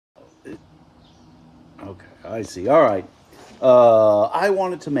I see. All right. I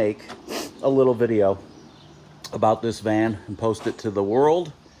wanted to make a little video about this van and post it to the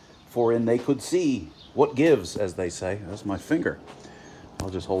world, for in they could see what gives, as they say. That's my finger. I'll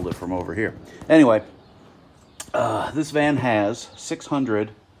just hold it from over here. Anyway, this van has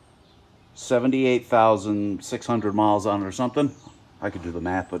 678,600 miles on it or something. I could do the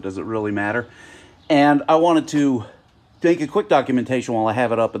math, but does it really matter? And I wanted to make a quick documentation while I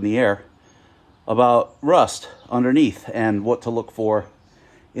have it up in the air about rust underneath and what to look for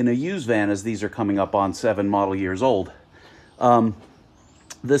in a used van, as these are coming up on 7 model years old.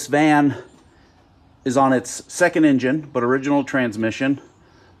 This van is on its second engine, but original transmission.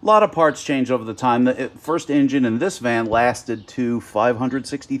 A lot of parts changed over the time. The first engine in this van lasted to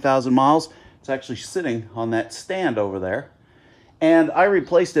 560,000 miles. It's actually sitting on that stand over there. And I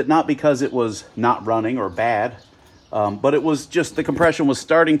replaced it not because it was not running or bad, but it was just the compression was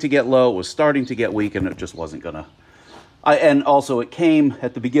starting to get low, it was starting to get weak, and it just wasn't gonna. And also it came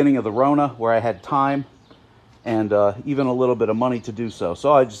at the beginning of the Rona, where I had time and even a little bit of money to do so.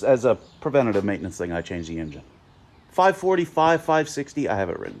 So I just, as a preventative maintenance thing, I changed the engine. 545, 560, I have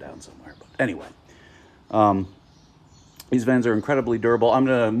it written down somewhere. But anyway, these vans are incredibly durable. I'm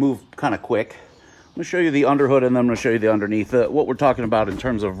gonna move kind of quick. I'm going to show you the underhood, and then I'm going to show you the underneath. What we're talking about in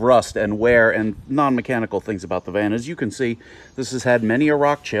terms of rust and wear and non-mechanical things about the van. As you can see, this has had many a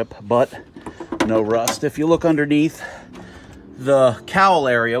rock chip, but no rust. If you look underneath, the cowl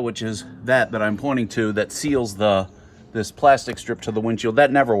area, which is that I'm pointing to, that seals this plastic strip to the windshield,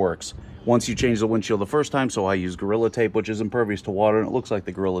 that never works once you change the windshield the first time. So I use Gorilla Tape, which is impervious to water, and it looks like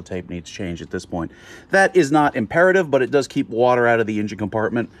the Gorilla Tape needs change at this point. That is not imperative, but it does keep water out of the engine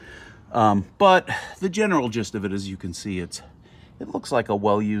compartment. But the general gist of it, as you can see, it looks like a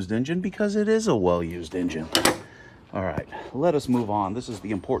well-used engine because it is a well-used engine. All right, let us move on. This is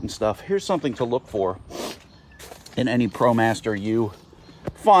the important stuff. Here's something to look for in any ProMaster you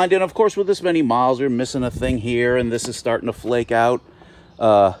find. And of course, with this many miles, you're missing a thing here, and this is starting to flake out.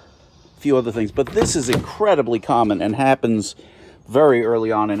 A few other things, but this is incredibly common and happens very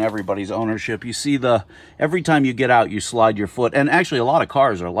early on in everybody's ownership. You see every time you get out, you slide your foot, and actually a lot of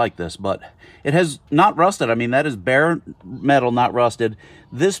cars are like this, but it has not rusted. I mean, that is bare metal, not rusted.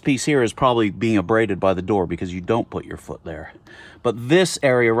 This piece here is probably being abraded by the door because you don't put your foot there. But this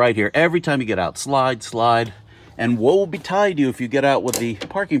area right here, every time you get out, slide, slide, and woe betide you if you get out with the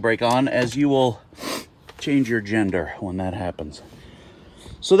parking brake on, as you will change your gender when that happens.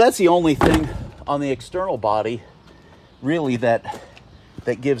 So that's the only thing on the external body really that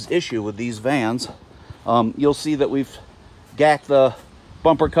gives issue with these vans. You'll see that we've gacked the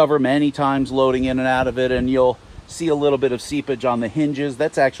bumper cover many times loading in and out of it, and you'll see a little bit of seepage on the hinges.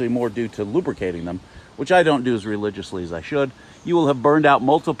 That's actually more due to lubricating them, which I don't do as religiously as I should. You will have burned out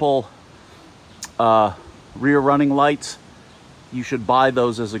multiple rear running lights. You should buy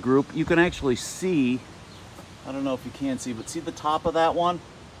those as a group. You can actually see, I don't know if you can see, but see the top of that one?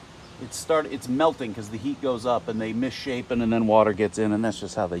 It's melting because the heat goes up and they misshapen, and then water gets in, and that's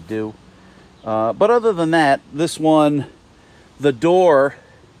just how they do. But other than that, this one, the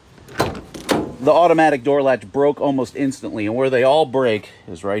automatic door latch broke almost instantly, and where they all break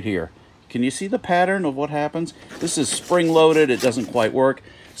is right here. Can you see the pattern of what happens? This is spring loaded, it doesn't quite work.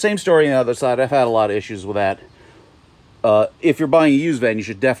 Same story on the other side. I've had a lot of issues with that. If you're buying a used van, you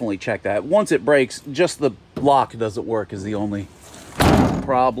should definitely check that. Once it breaks, just the lock doesn't work is the only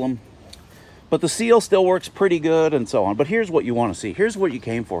problem. But the seal still works pretty good, and so on. But here's what you want to see. Here's what you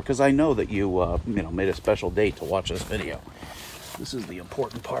came for, because I know that you made a special date to watch this video. This is the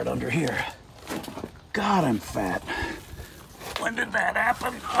important part under here. God, I'm fat. When did that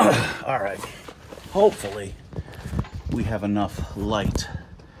happen? All right. Hopefully, we have enough light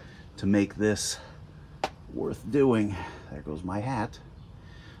to make this worth doing. There goes my hat.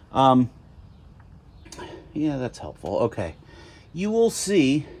 Yeah, that's helpful. Okay. You will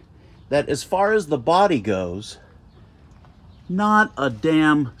see that as far as the body goes, not a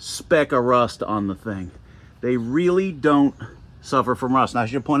damn speck of rust on the thing. They really don't suffer from rust. Now, I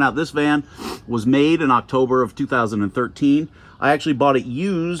should point out, this van was made in October of 2013. I actually bought it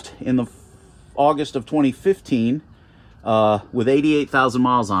used in the August of 2015 with 88,000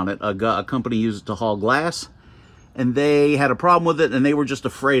 miles on it. A company used it to haul glass, and they had a problem with it, and they were just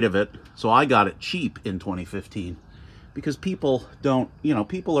afraid of it. So I got it cheap in 2015. Because people don't,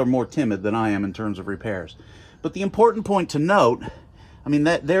 people are more timid than I am in terms of repairs. But the important point to note, I mean,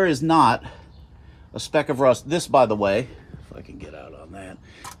 that there is not a speck of rust. This, by the way, if I can get out on that,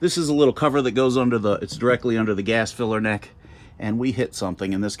 this is a little cover that goes under it's directly under the gas filler neck, and we hit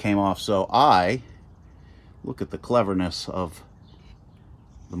something and this came off. So look at the cleverness of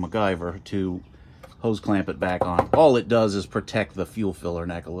the MacGyver to hose clamp it back on. All it does is protect the fuel filler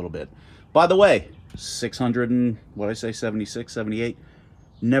neck a little bit. By the way, 600 and, what did I say, 76, 78?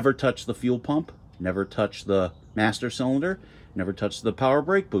 Never touch the fuel pump, never touch the master cylinder, never touch the power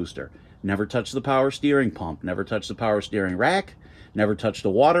brake booster, never touch the power steering pump, never touch the power steering rack, never touched a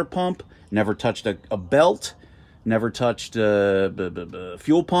water pump, never touched a belt, never touched a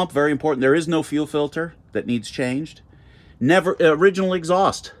fuel pump. Very important. There is no fuel filter that needs changed. Never original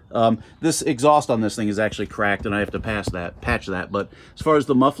exhaust. This exhaust on this thing is actually cracked, and I have to patch that. But as far as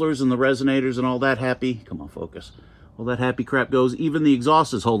the mufflers and the resonators and all that happy, come on, focus. All that happy crap goes. Even the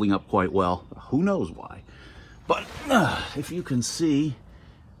exhaust is holding up quite well. Who knows why? But if you can see,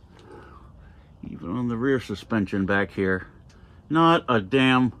 even on the rear suspension back here, not a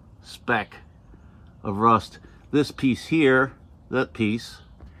damn speck of rust. This piece here, that piece,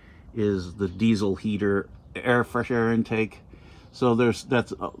 is the diesel heater fresh air intake. So that's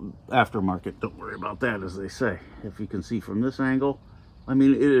aftermarket. Don't worry about that, as they say. If you can see from this angle, I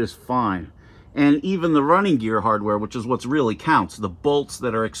mean, it is fine. And even the running gear hardware, which is what's really counts, the bolts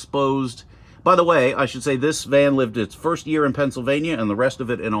that are exposed. By the way, I should say this van lived its first year in Pennsylvania and the rest of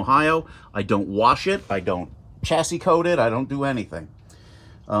it in Ohio. I don't wash it. I don't chassis coat it. I don't do anything.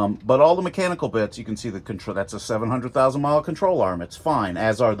 But all the mechanical bits, you can see the control. That's a 700,000 mile control arm. It's fine,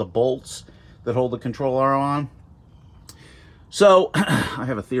 as are the bolts that hold the control arm on. So I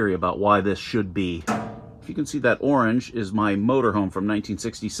have a theory about why this should be. If you can see, that orange is my motorhome from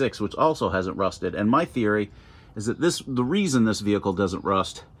 1966, which also hasn't rusted. And my theory is that the reason this vehicle doesn't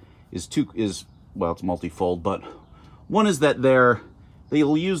rust is well, it's multifold. But one is that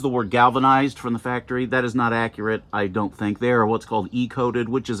they'll use the word galvanized from the factory. That is not accurate, I don't think. They are what's called E-coated,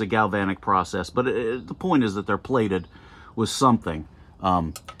 which is a galvanic process. But the point is that they're plated with something.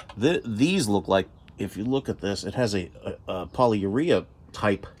 These look like, if you look at this, it has a polyurea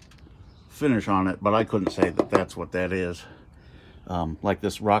type finish on it, but I couldn't say that that's what that is. Like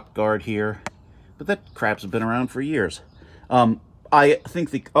this rock guard here, but that crap's been around for years. I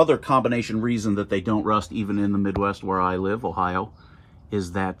think the other combination reason that they don't rust, even in the Midwest where I live, Ohio,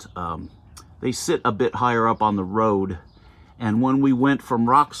 is that they sit a bit higher up on the road. And when we went from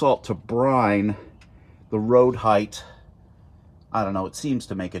rock salt to brine, the road height, I don't know, it seems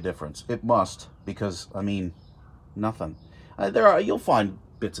to make a difference. It must, because, I mean, nothing. You'll find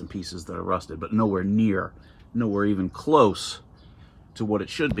bits and pieces that are rusted, but nowhere even close to what it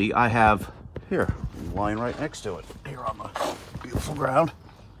should be. I have, here, lying right next to it, here on the beautiful ground.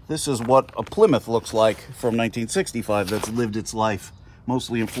 This is what a Plymouth looks like from 1965 that's lived its life,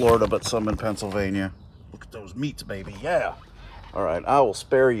 mostly in Florida, but some in Pennsylvania. Look at those meats, baby, yeah. All right, I will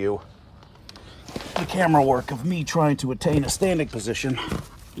spare you the camera work of me trying to attain a standing position.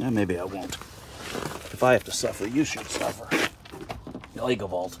 Yeah, maybe I won't. If I have to suffer, you should suffer. Leg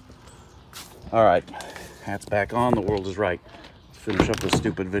vault. All right, hat's back on. The world is right. Let's finish up this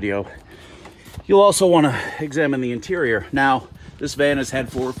stupid video. You'll also want to examine the interior. Now, this van has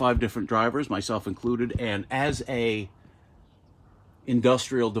had 4 or 5 different drivers, myself included, and as a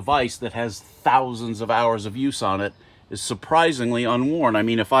industrial device that has thousands of hours of use on it, is surprisingly unworn. I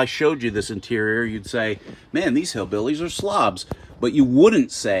mean, if I showed you this interior, you'd say, man, these hillbillies are slobs. But you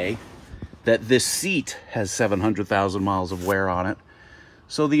wouldn't say that this seat has 700,000 miles of wear on it.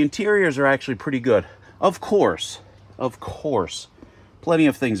 So the interiors are actually pretty good. Of course, plenty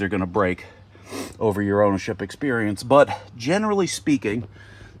of things are going to break over your ownership experience. But generally speaking,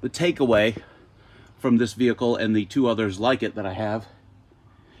 the takeaway from this vehicle and the 2 others like it that I have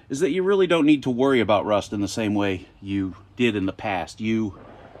is that you really don't need to worry about rust in the same way you did in the past. You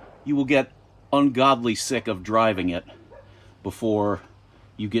will get ungodly sick of driving it before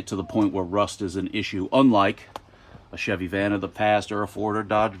you get to the point where rust is an issue, unlike a Chevy van of the past, or a Ford or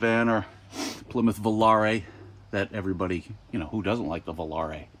Dodge van, or Plymouth Volare, that everybody, you know, who doesn't like the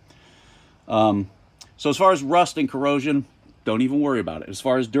Volare. So as far as rust and corrosion, don't even worry about it. As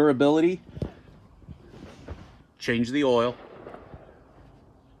far as durability, change the oil.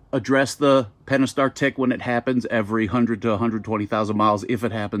 Address the Pentastar tick when it happens every 100 to 120,000 miles, if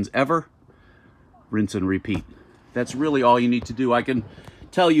it happens ever. Rinse and repeat. That's really all you need to do. I can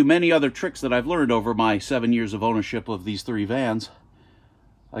tell you many other tricks that I've learned over my 7 years of ownership of these 3 vans.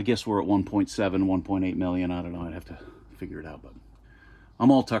 I guess we're at 1.7, 1.8 million. I don't know. I'd have to figure it out, but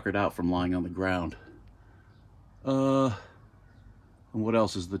I'm all tuckered out from lying on the ground. And what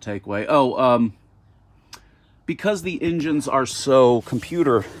else is the takeaway? Oh, because the engines are so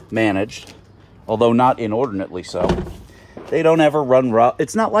computer managed, although not inordinately so, they don't ever run rough.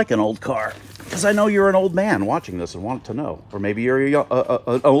 It's not like an old car, because I know you're an old man watching this and want to know, or maybe you're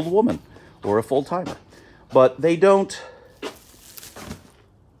an old woman or a full-timer, but they don't.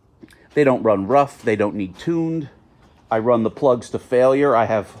 They don't run rough. They don't need tuned. I run the plugs to failure. I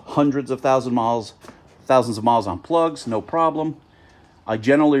have hundreds of thousands of miles on plugs, no problem. I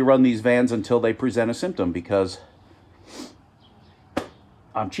generally run these vans until they present a symptom because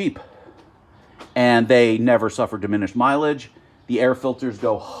I'm cheap. And they never suffer diminished mileage. The air filters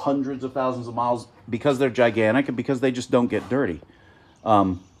go hundreds of thousands of miles because they're gigantic and because they just don't get dirty.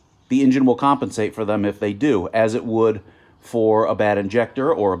 The engine will compensate for them if they do, as it would for a bad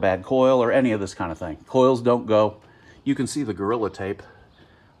injector or a bad coil or any of this kind of thing. Coils don't go. You can see the Gorilla Tape.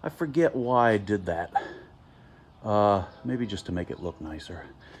 I forget why I did that. Maybe just to make it look nicer.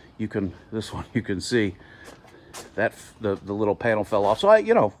 This one you can see that the little panel fell off. So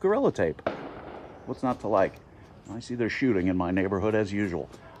you know, Gorilla Tape. What's not to like? I see they're shooting in my neighborhood as usual.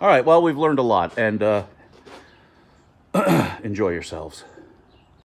 All right, well, we've learned a lot, and enjoy yourselves.